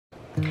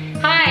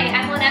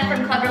Annette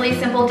from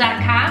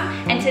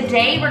cleverlysimple.com, and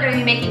today we're going to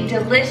be making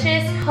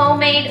delicious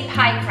homemade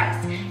pie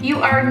crust. You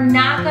are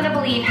not going to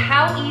believe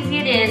how easy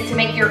it is to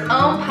make your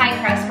own pie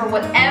crust for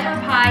whatever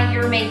pie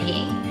you're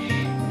making.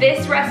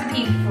 This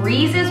recipe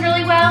freezes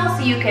really well,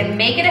 so you can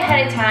make it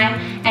ahead of time,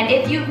 and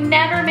if you've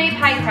never made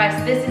pie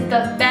crust, this is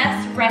the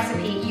best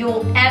recipe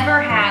you'll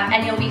ever have,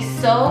 and you'll be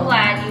so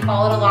glad you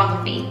followed along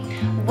with me.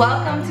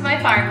 Welcome to my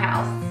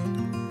farmhouse.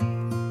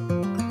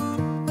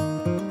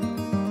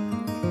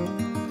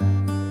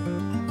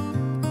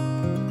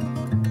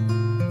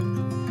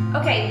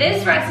 Okay,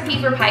 this recipe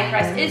for pie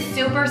crust is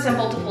super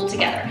simple to pull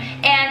together.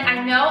 And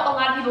I know a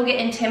lot of people get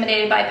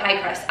intimidated by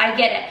pie crust. I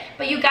get it.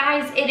 But you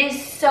guys, it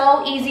is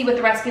so easy with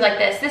a recipe like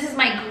this. This is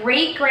my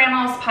great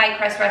grandma's pie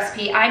crust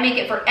recipe. I make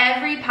it for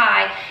every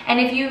pie. And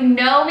if you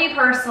know me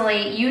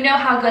personally, you know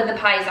how good the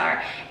pies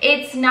are.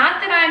 It's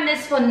not that I'm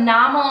this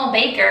phenomenal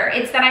baker.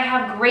 It's that I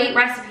have great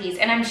recipes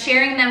and I'm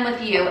sharing them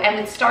with you. And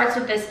it starts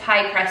with this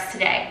pie crust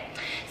today.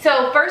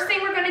 So first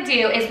thing we're gonna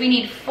do is we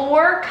need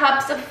 4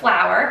 cups of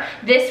flour.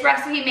 This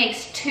recipe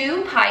makes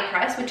 2 pie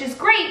crusts, which is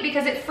great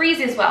because it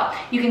freezes well.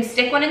 You can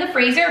stick one in the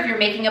freezer if you're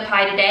making a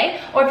pie today,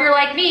 or if you're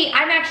like me,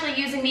 I'm actually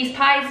using these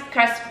pie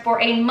crusts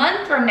for a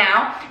month from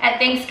now at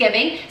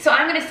Thanksgiving. So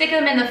I'm gonna stick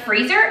them in the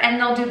freezer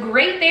and they'll do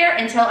great there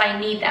until I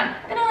need them.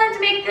 Then I'll have to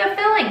make the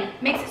filling.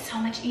 It makes it so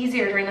much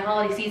easier during the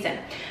holiday season.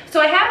 So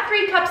I have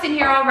 3 cups in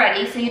here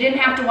already, so you didn't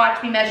have to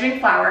watch me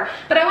measuring flour,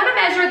 but I wanna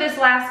measure this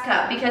last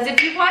cup because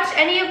if you've watched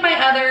any of my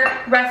other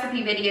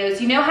recipe videos,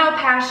 you know how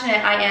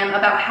passionate I am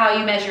about how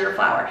you measure your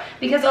flour.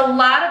 Because a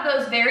lot of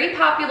those very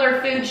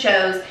popular food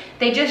shows,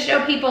 they just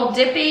show people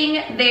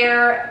dipping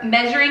their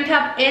measuring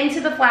cup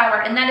into the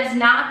flour, and that is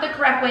not the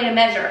correct way to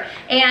measure.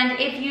 And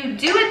if you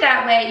do it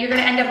that way, you're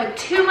gonna end up with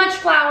too much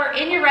flour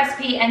in your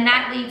recipe, and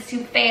that leads to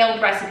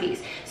failed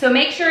recipes. So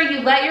make sure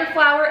you let your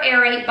flour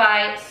aerate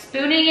by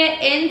spooning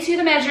it into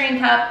the measuring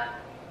cup,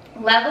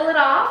 level it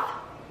off,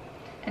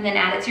 and then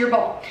add it to your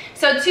bowl.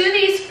 So to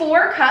these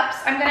 4 cups,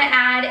 I'm gonna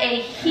add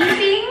a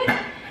heaping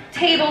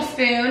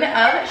tablespoon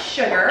of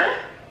sugar.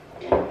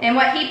 And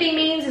what heaping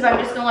means is I'm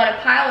just gonna let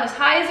it pile as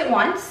high as it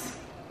wants.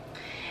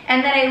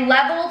 And then a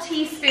level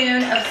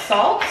teaspoon of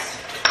salt.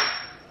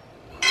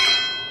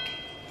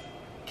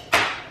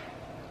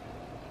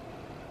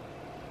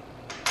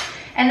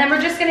 And then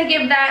we're just gonna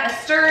give that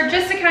a stir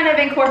just to kind of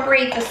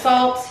incorporate the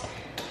salt,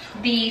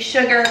 the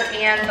sugar,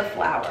 and the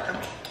flour.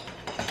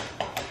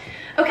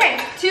 Okay,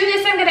 to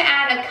this I'm gonna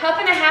add a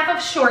 1.5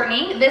 cups of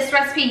shortening. This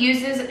recipe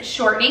uses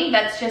shortening.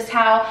 That's just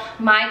how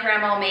my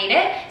grandma made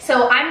it.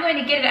 So I'm going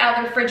to get it out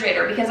of the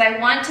refrigerator because I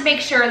want to make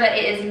sure that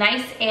it is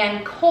nice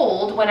and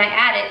cold when I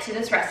add it to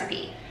this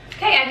recipe.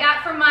 Okay, I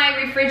got from my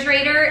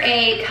refrigerator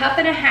a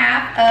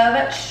 1.5 cups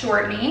of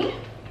shortening.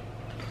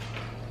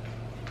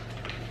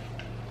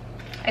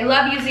 I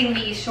love using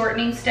these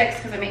shortening sticks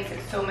because it makes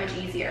it so much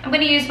easier. I'm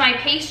gonna use my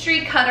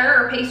pastry cutter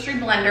or pastry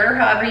blender,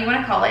 however you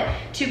wanna call it,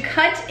 to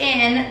cut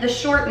in the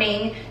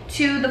shortening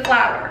to the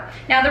flour.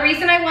 Now the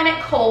reason I want it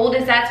cold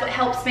is that's what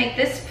helps make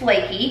this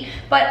flaky,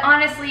 but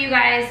honestly you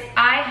guys,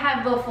 I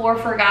have before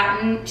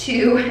forgotten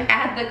to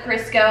add the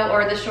Crisco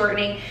or the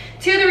shortening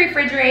to the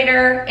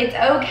refrigerator. It's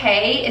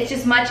okay, it's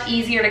just much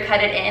easier to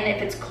cut it in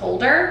if it's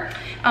colder.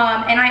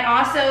 And I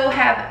also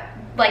have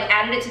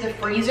added it to the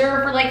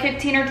freezer for like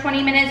 15 or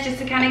 20 minutes just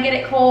to kind of get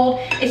it cold.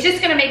 It's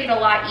just gonna make it a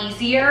lot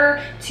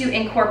easier to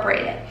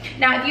incorporate it.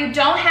 Now, if you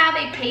don't have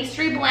a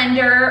pastry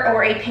blender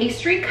or a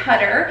pastry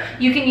cutter,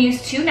 you can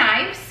use 2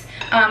 knives.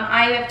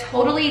 I have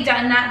totally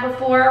done that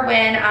before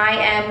when I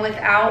am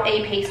without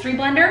a pastry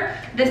blender.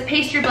 This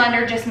pastry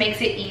blender just makes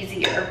it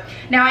easier.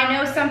 Now, I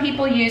know some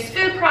people use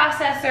food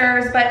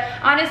processors, but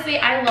honestly,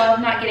 I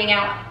love not getting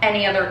out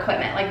any other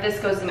equipment. Like this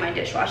goes in my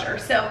dishwasher.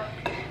 So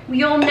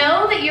you'll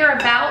know that you're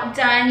about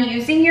done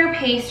using your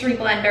pastry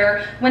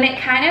blender when it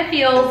kind of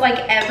feels like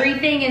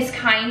everything is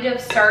kind of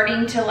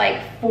starting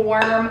to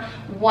form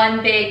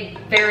one big,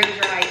 very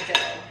dry dough.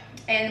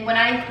 And when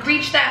I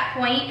reach that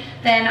point,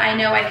 then I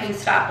know I can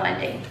stop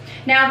blending.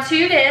 Now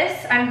to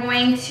this, I'm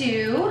going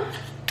to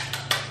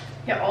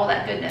get all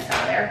that goodness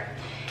out of there.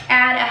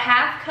 Add a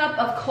 1/2 cup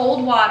of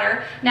cold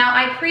water. Now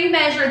I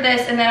pre-measured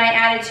this and then I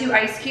added 2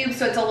 ice cubes,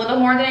 so it's a little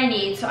more than I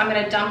need, so I'm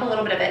gonna dump a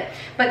little bit of it.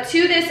 But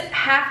to this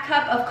 1/2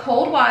 cup of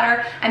cold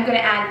water, I'm gonna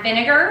add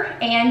vinegar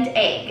and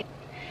egg.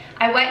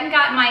 I went and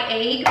got my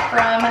egg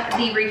from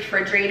the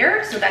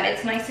refrigerator so that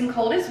it's nice and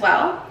cold as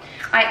well.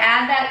 I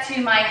add that to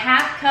my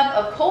 1/2 cup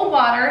of cold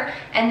water,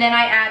 and then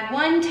I add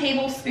 1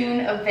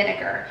 tablespoon of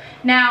vinegar.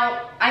 Now,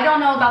 I don't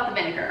know about the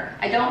vinegar.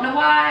 I don't know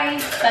why,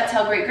 that's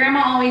how great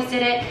grandma always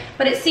did it,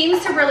 but it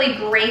seems to really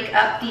break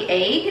up the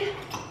egg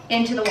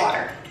into the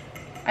water.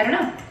 I don't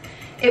know,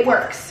 it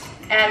works.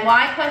 And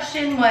why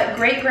question what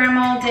great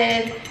grandma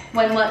did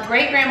when what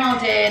great grandma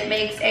did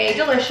makes a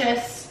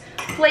delicious,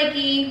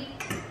 flaky,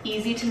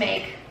 easy to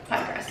make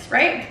pie crust,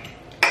 right?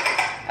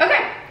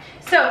 Okay.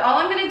 So all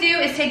I'm gonna do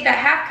is take that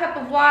 1/2 cup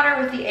of water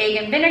with the egg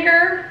and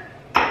vinegar,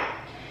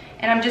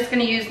 and I'm just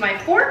gonna use my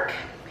fork,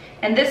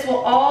 and this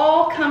will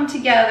all come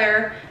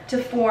together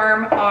to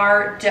form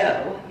our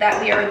dough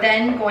that we are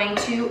then going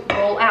to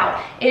roll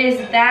out. It is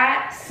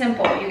that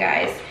simple, you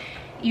guys.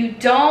 You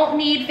don't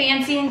need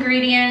fancy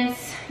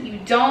ingredients. You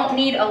don't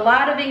need a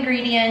lot of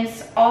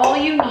ingredients. All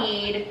you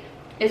need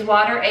is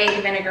water,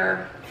 egg,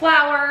 vinegar,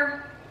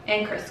 flour,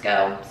 and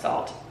Crisco,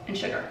 salt, and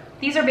sugar.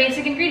 These are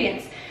basic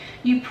ingredients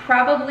you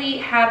probably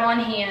have on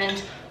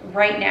hand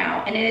right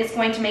now, and it is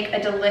going to make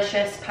a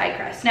delicious pie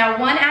crust. Now,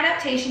 one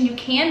adaptation you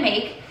can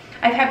make,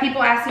 I've had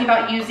people ask me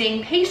about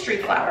using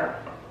pastry flour.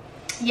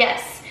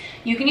 Yes,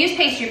 you can use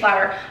pastry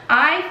flour.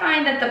 I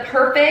find that the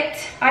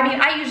perfect,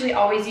 I usually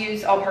always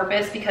use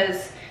all-purpose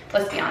because,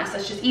 let's be honest,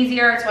 that's just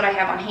easier. It's what I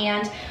have on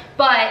hand.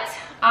 But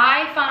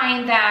I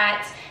find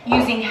that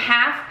using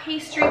half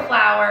pastry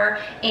flour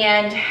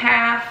and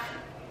half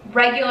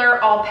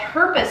regular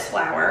all-purpose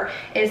flour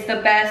is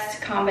the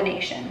best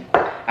combination.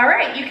 All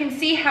right, you can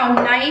see how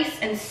nice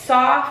and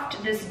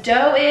soft this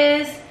dough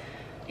is.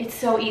 It's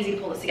so easy to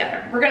pull this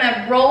together. We're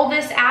gonna roll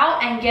this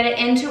out and get it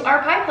into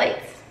our pie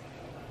plates.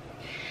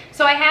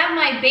 So I have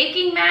my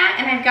baking mat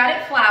and I've got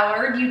it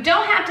floured. You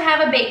don't have to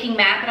have a baking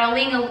mat, but I'll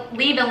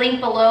leave a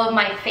link below of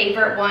my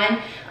favorite one.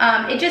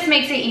 It just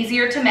makes it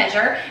easier to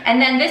measure.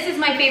 And then this is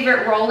my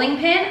favorite rolling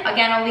pin.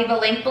 Again, I'll leave a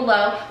link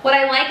below. What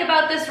I like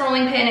about this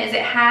rolling pin is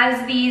it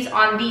has these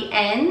on the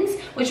ends,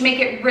 which make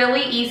it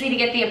really easy to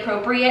get the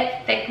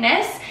appropriate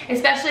thickness,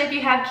 especially if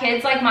you have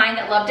kids like mine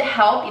that love to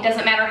help. It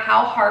doesn't matter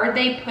how hard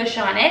they push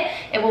on it,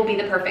 it will be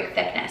the perfect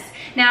thickness.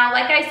 Now,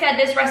 like I said,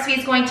 this recipe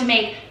is going to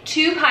make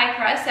 2 pie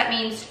crusts. That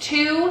means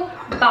 2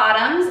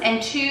 bottoms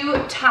and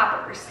 2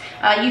 toppers.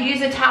 You'd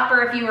use a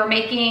topper if you were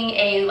making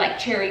a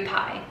cherry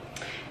pie.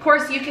 Of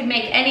course, you could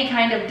make any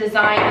kind of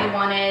design you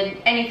wanted,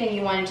 anything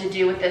you wanted to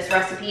do with this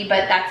recipe,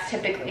 but that's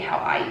typically how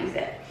I use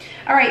it.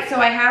 All right, so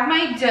I have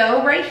my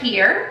dough right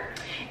here,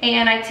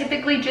 and I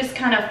typically just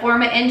kind of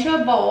form it into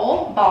a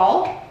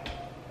ball,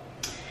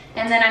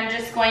 and then I'm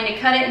just going to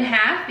cut it in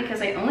half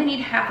because I only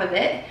need half of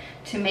it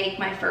to make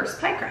my first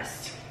pie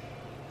crust.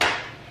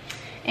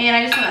 And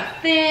I just want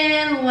a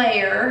thin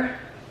layer.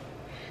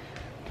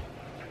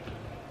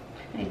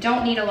 I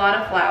don't need a lot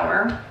of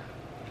flour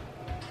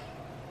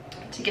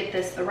to get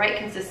this the right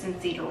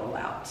consistency to roll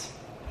out.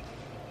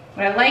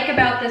 What I like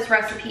about this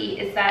recipe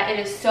is that it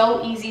is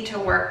so easy to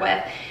work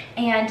with,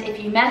 and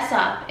if you mess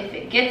up, if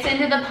it gets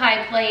into the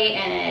pie plate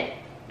and it,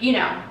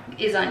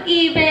 is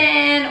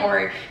uneven,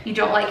 or you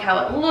don't like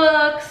how it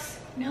looks,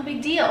 no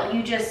big deal.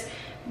 You just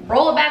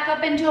roll it back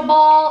up into a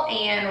ball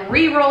and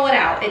re-roll it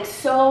out. It's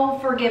so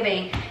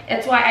forgiving.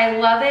 That's why I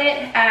love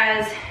it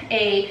as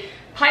a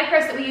pie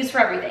crust that we use for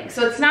everything.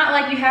 So it's not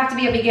like you have to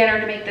be a beginner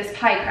to make this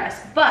pie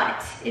crust,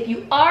 but if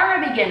you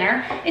are a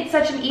beginner, it's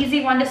such an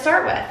easy one to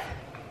start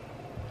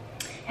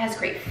with. It has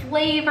great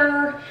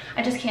flavor.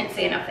 I just can't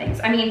say enough things.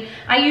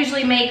 I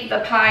usually make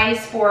the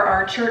pies for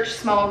our church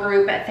small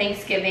group at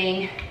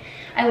Thanksgiving.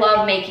 I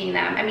love making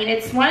them.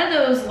 It's one of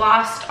those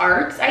lost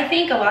arts. I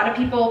think a lot of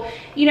people,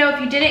 if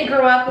you didn't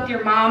grow up with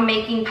your mom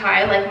making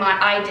pie like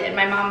I did,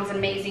 my mom was an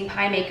amazing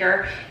pie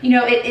maker,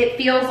 it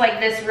feels like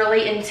this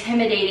really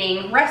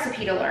intimidating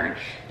recipe to learn.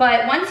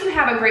 But once you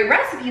have a great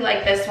recipe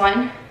like this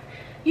one,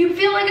 you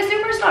feel like a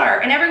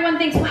superstar, and everyone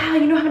thinks, wow,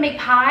 you know how to make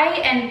pie?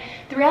 And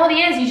the reality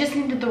is you just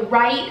needed the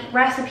right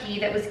recipe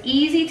that was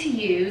easy to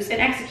use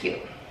and execute.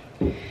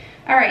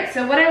 All right,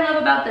 so what I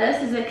love about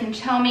this is it can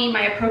tell me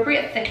my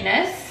appropriate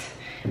thickness.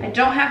 I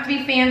don't have to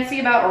be fancy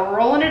about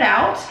rolling it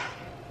out.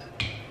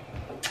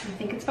 I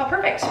think it's about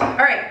perfect. All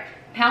right,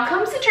 now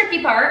comes the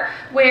tricky part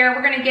where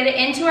we're gonna get it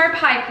into our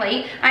pie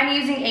plate. I'm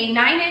using a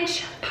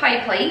 9-inch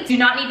pie plate. Do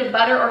not need to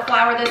butter or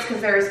flour this because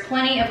there is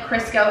plenty of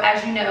Crisco,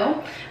 as you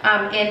know,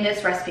 in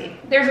this recipe.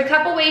 There's a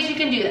couple ways you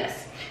can do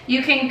this.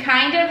 You can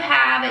kind of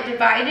have it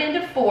divided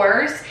into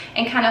 4s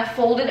and kind of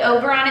fold it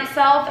over on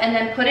itself and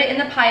then put it in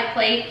the pie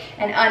plate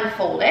and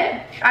unfold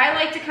it. I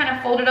like to kind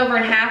of fold it over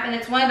in half, and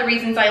it's one of the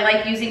reasons I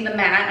like using the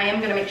mat. I am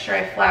gonna make sure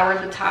I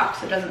floured the top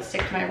so it doesn't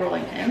stick to my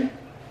rolling pin.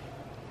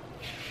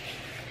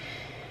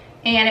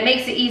 And it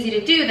makes it easy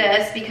to do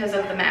this because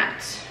of the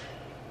mat.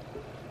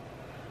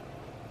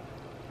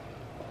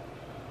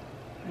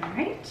 All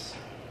right.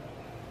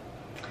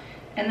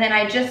 And then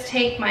I just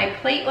take my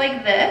plate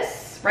like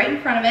this, right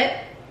in front of it,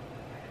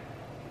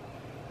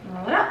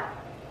 roll it up.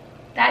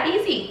 That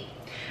easy.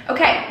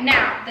 Okay,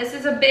 now this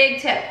is a big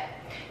tip.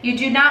 You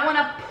do not want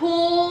to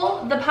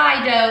pull the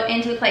pie dough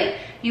into the plate.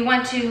 You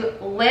want to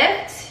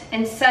lift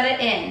and set it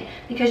in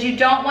because you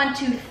don't want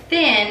to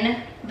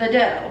thin the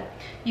dough.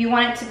 You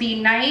want it to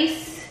be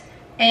nice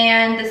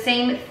and the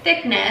same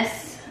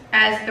thickness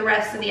as the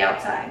rest of the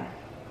outside.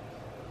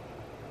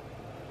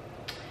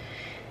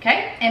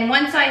 Okay, and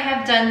once I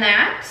have done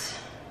that,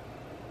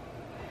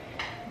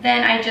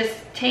 then I just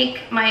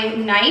take my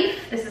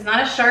knife. This is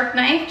not a sharp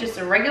knife, just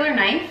a regular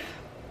knife.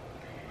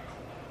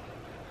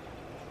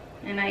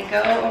 And I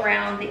go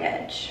around the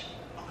edge.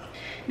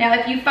 Now,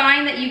 if you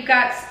find that you've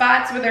got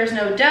spots where there's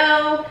no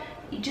dough,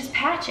 you just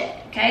patch it,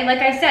 okay? Like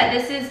I said,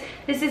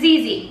 this is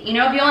easy. You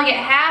know, if you only get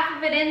half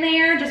of it in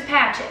there, just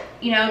patch it.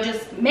 You know,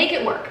 just make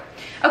it work.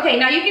 Okay,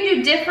 now you can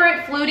do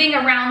different fluting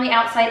around the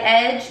outside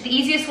edge. The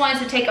easiest one is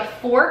to take a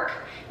fork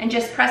and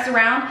just press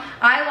around.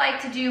 I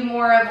like to do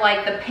more of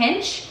like the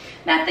pinch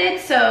method,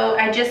 so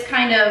I just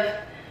kind of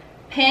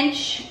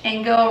pinch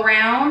and go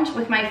around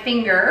with my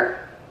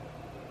finger.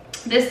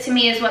 This to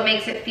me is what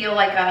makes it feel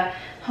like a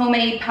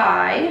homemade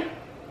pie.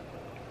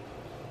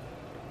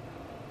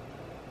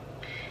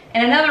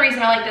 And another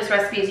reason I like this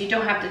recipe is you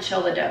don't have to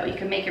chill the dough. You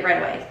can make it right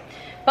away.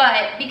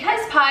 But because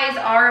pies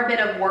are a bit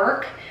of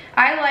work,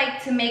 I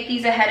like to make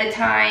these ahead of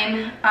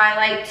time. I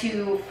like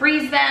to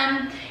freeze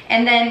them.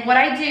 And then what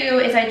I do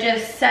is I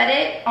just set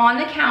it on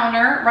the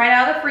counter right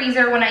out of the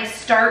freezer when I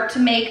start to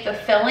make the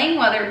filling,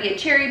 whether it be a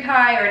cherry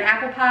pie or an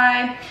apple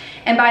pie.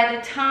 And by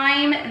the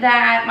time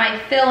that my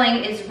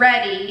filling is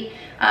ready,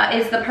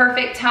 is the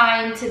perfect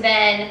time to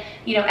then,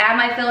 you know, add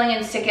my filling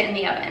and stick it in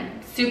the oven.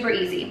 Super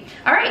easy.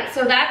 All right,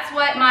 so that's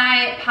what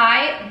my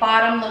pie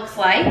bottom looks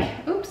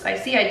like. Oops, I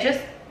see I just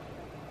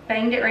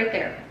banged it right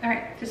there. All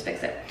right, just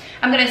fix it.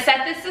 I'm gonna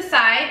set this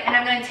aside and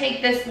I'm gonna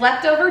take this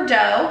leftover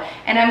dough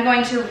and I'm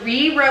going to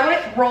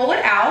roll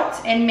it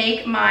out and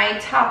make my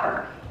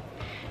topper.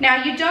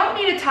 Now you don't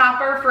need a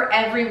topper for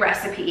every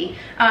recipe.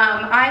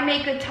 I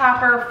make a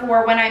topper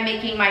for when I'm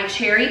making my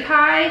cherry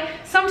pie,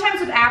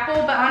 sometimes with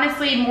apple, but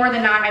honestly more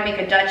than not I make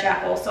a Dutch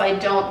apple, so I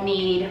don't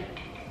need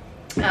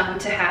to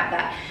have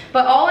that.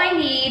 But all I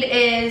need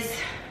is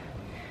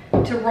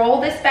to roll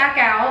this back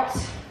out.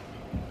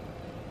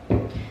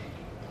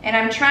 And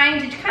I'm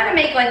trying to kind of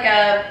make like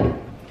a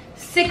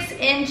 6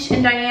 inch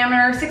in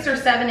diameter, 6 or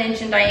 7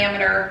 inch in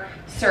diameter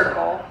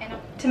circle. And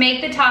to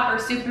make the topper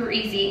super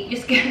easy,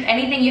 just get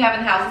anything you have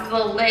in the house. This is a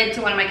little lid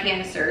to one of my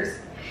canisters.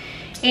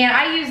 And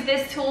I use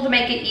this tool to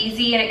make it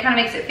easy, and it kind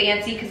of makes it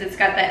fancy because it's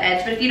got that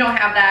edge. But if you don't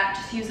have that,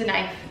 just use a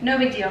knife. No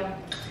big deal.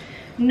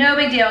 No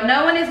big deal.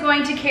 No one is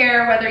going to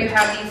care whether you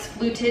have these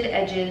fluted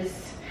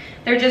edges.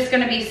 They're just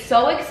gonna be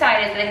so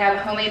excited they have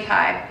homemade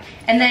pie.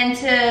 And then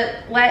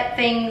to let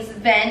things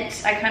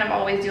vent, I kind of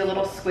always do a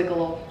little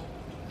squiggle.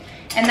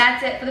 And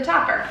that's it for the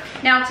topper.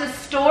 Now to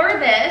store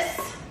this,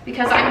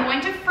 because I'm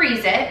going to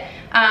freeze it,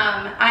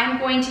 I'm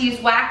going to use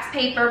wax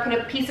paper, put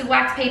a piece of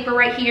wax paper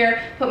right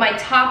here, put my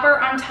topper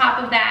on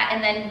top of that,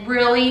 and then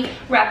really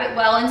wrap it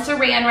well in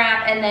saran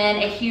wrap, and then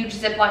a huge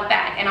Ziploc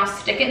bag, and I'll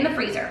stick it in the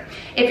freezer.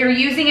 If you're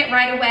using it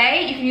right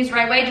away, you can use it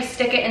right away, just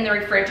stick it in the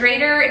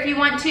refrigerator if you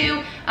want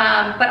to,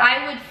 but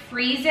I would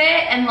freeze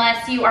it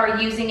unless you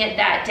are using it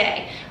that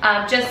day,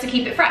 just to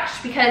keep it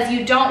fresh, because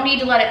you don't need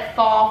to let it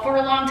fall for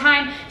a long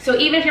time. So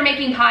even if you're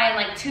making pie in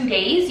like 2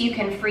 days, you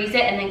can freeze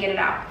it and then get it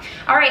out.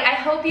 All right, I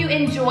hope you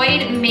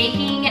enjoyed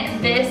making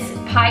this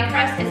pie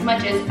crust as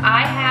much as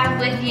I have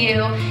with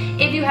you.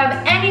 If you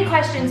have any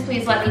questions,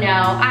 please let me know.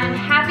 I'm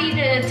happy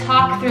to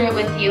talk through it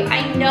with you.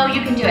 I know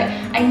you can do it.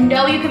 I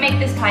know you can make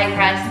this pie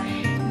crust.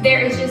 There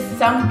is just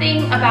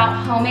something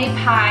about homemade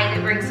pie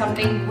that brings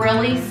something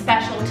really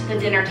special to the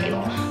dinner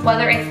table.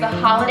 Whether it's the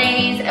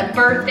holidays, a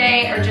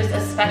birthday, or just a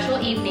special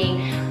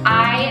evening,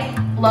 I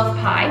love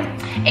pie,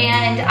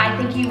 and I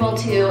think you will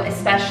too,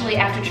 especially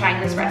after trying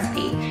this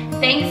recipe.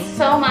 Thanks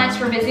so much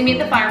for visiting me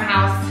at the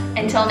farmhouse.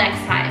 Until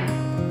next time.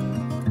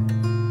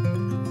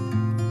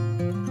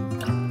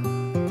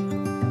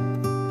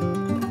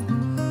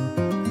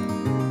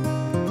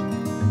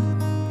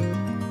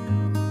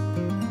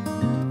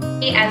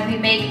 As we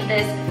make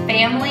this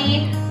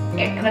family,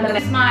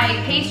 this is my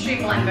pastry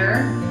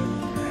blender.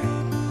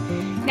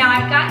 Now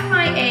I've gotten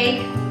my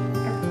egg,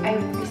 I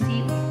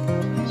received,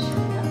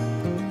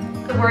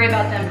 don't worry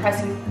about them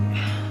pressing,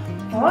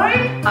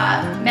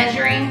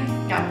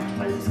 measuring, no,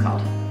 what is this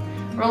called?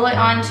 Roll it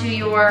onto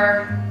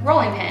your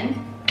rolling pin.